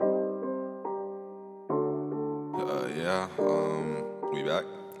Yeah, we back.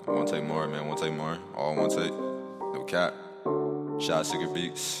 One take more, man, one take more. All one take. No cap. Shot Secret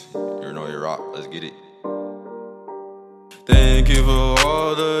Beats. You know you rock, let's get it. Thank you for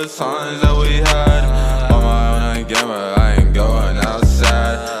all the times that we had. On my own again, but I ain't going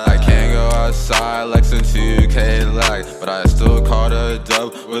outside. I can't go outside like some 2K lag, but I still caught a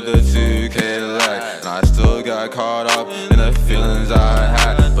dub with a 2K lag. And I still got caught up in the feelings I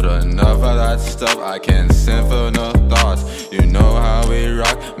had. But enough of that stuff, I can't send for no thoughts. You know how we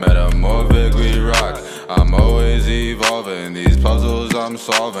rock, metamorphic we rock. I'm always evolving, these puzzles I'm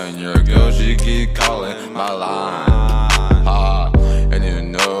solving. Your girl, she keep calling my line. And you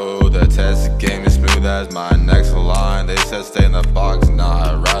know the test game is smooth as my next line. They said stay in the box,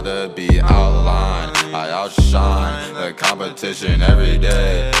 nah, I'd rather be outlined. I outshine the competition every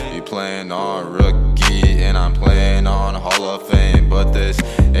day. You playing on rookie and I'm playing on Hall of Fame, but this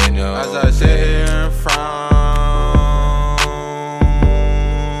ain't no. As I sit here and frown,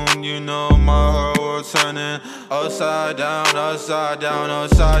 you know my heart will turning upside down, upside down,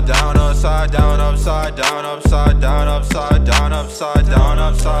 upside down, upside down, upside down, upside down, upside down, upside down,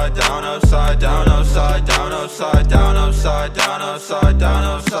 upside down, upside down, upside down, upside down, upside down, upside down,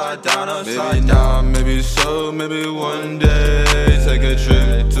 upside down, upside down. Maybe now, maybe so, maybe one day. Take a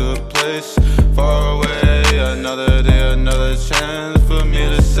trip to a place far away. Another day, another chance for me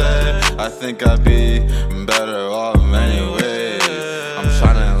to say I think I'd be better off anyway. I'm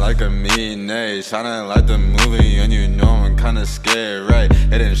shining like a mean age, shining like the movie, and you know I'm kinda scared, right?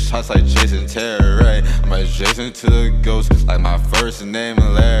 Hitting shots like Jason Terror, right? I'm adjacent to the ghost, like my first name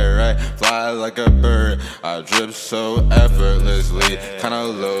Larry, right? Fly like a bird, I drip so effortlessly, kinda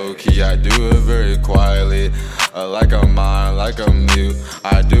low key, I do it very quietly, like a mind, like a mute,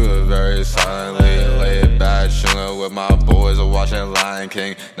 I do it very silently, laid back, chillin' with my boys, watching Lion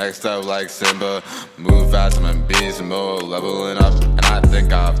King, next up like Simba, move fast, I'm in beast mode, leveling up, and I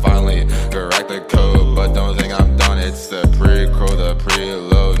think I finally correct the code, but don't think I'm done, it's the pre-crow, the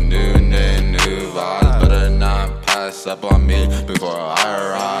preload, new name, new vibes, better not pass up on me before I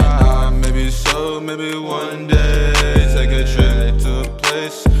arrive. Nah, maybe so, maybe one day, take a trip to a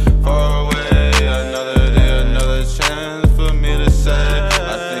place far away, another day, another chance for me to say